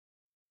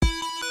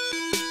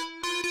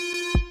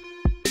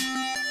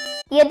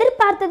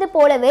எதிர்பார்த்தது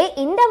போலவே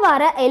இந்த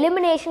வார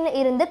எலிமினேஷன்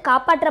இருந்து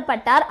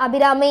காப்பாற்றப்பட்டார்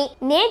அபிராமி.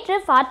 நேற்று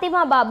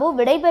ஃபாத்திமா பாபு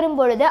விடைபெறும்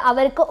பொழுது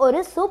அவருக்கு ஒரு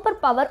சூப்பர்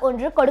பவர்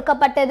ஒன்று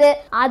கொடுக்கப்பட்டது.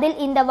 அதில்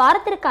இந்த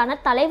வாரத்திற்கான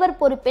தலைவர்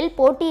பொறுப்பில்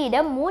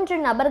போட்டியிட 3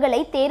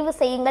 நபர்களை தேர்வு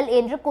செய்யுங்கள்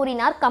என்று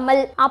கூறினார்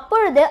கமல்.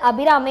 அப்பொழுது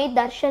அபிராமி,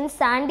 தர்ஷன்,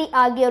 சாண்டி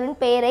ஆகியோரின்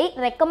பெயரை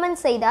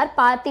ரெக்கமெண்ட் செய்தார்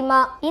ஃபாத்திமா.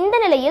 இந்த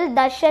நிலையில்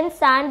தர்ஷன்,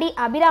 சாண்டி,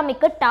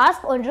 அபிராமிக்கு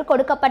டாஸ்க் ஒன்று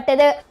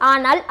கொடுக்கப்பட்டது.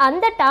 ஆனால்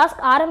அந்த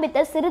டாஸ்க்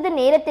ஆரம்பித்த சிறிது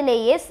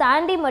நேரத்திலேயே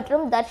சாண்டி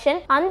மற்றும்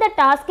தர்ஷன் அந்த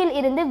டாஸ்கில்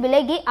இருந்து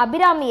விலகி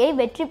அபிராமியை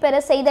வெற்றி பெற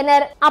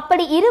செய்தனர்.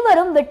 அப்படி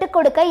இருவரும் விட்டுக்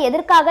கொடுக்க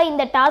எதற்காக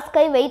இந்த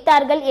டாஸ்கை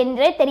வைத்தார்கள்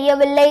என்றே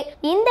தெரியவில்லை.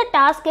 இந்த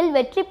டாஸ்கில்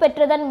வெற்றி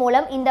பெற்றதன்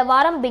மூலம் இந்த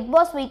வாரம் பிக்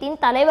பாஸ் வீட்டின்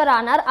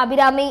தலைவரானார்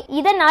அபிராமி.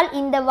 இதனால்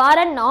இந்த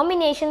வார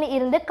நாமினேஷன்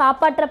இருந்து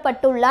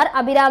காப்பாற்றப்பட்டுள்ளார்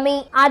அபிராமி.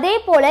 அதே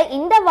போல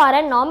இந்த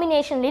வார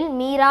நாமினேஷனில்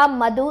மீரா,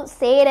 மது,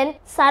 சேரன்,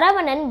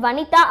 சரவணன்,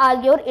 வனிதா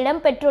ஆகியோர்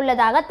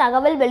இடம்பெற்றுள்ளதாக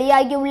தகவல்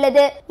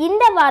வெளியாகியுள்ளது.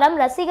 இந்த வாரம்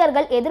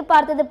ரசிகர்கள்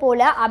எதிர்பார்த்தது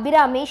போல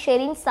அபிராமி,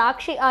 ஷெரின்,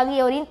 சாக்ஷி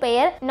ஆகியோரின் பெயர்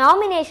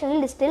நாமினேஷன்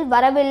லிஸ்டில்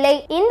வரவில்லை.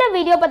 இந்த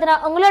வீடியோ பத்தின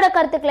உங்களோட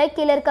கருத்துக்களை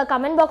கீழே இருக்க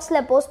கமெண்ட்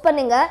பாக்ஸ்ல போஸ்ட்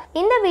பண்ணுங்க.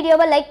 இந்த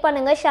வீடியோவை லைக்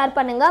பண்ணுங்க, ஷேர்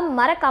பண்ணுங்க,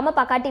 மறக்காம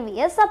பக்கா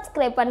டிவியை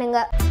சப்ஸ்கிரைப் பண்ணுங்க.